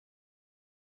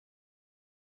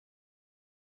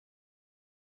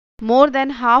More than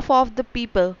half of the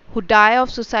people who die of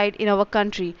suicide in our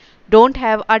country don't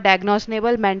have a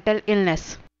diagnosable mental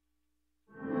illness.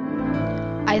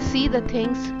 I see the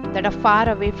things that are far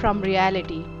away from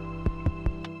reality.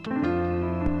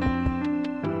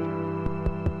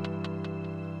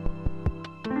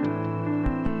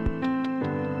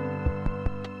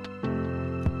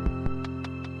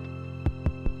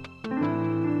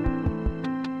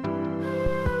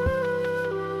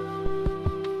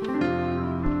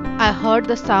 I heard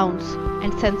the sounds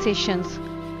and sensations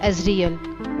as real,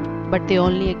 but they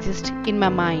only exist in my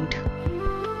mind.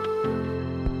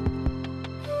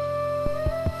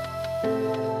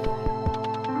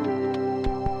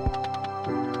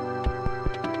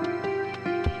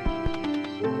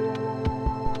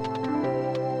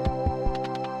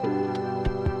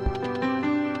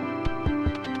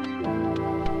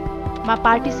 My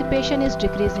participation is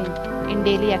decreasing in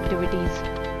daily activities.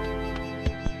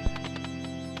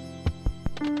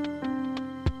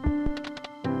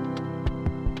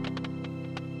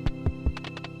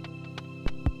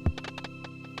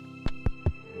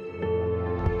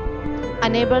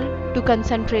 Unable to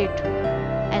concentrate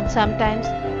and sometimes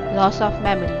loss of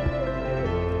memory.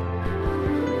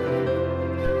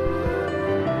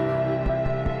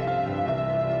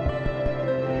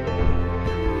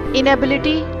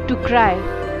 Inability to cry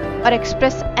or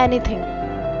express anything.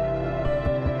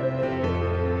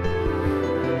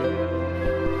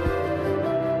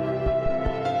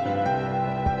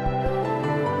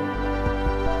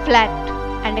 Flat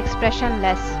and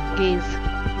expressionless gaze.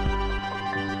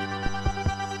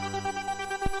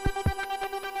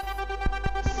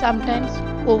 Sometimes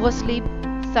oversleep,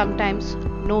 sometimes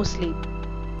no sleep.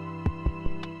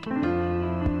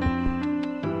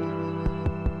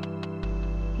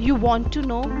 You want to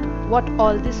know what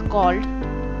all this called?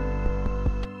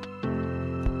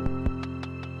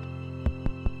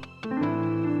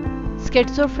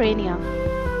 Schizophrenia.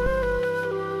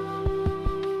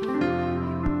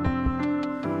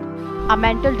 A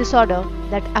mental disorder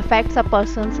that affects a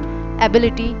person's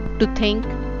ability to think,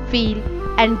 feel,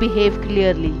 and behave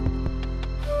clearly.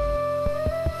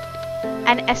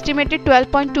 An estimated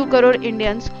 12.2 crore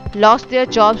Indians lost their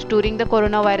jobs during the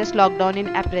coronavirus lockdown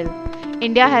in April.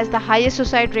 India has the highest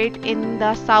suicide rate in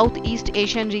the Southeast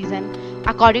Asian region,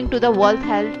 according to the World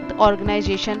Health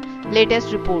Organization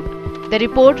latest report. The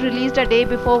report, released a day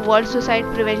before World Suicide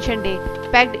Prevention Day,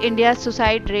 pegged India's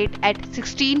suicide rate at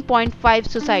 16.5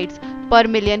 suicides per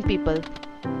million people.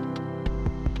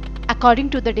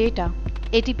 According to the data,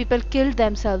 80 people killed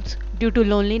themselves due to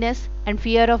loneliness and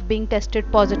fear of being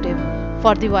tested positive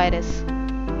for the virus.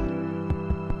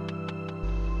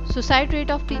 Suicide rate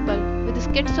of people with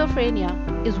schizophrenia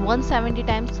is 170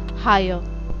 times higher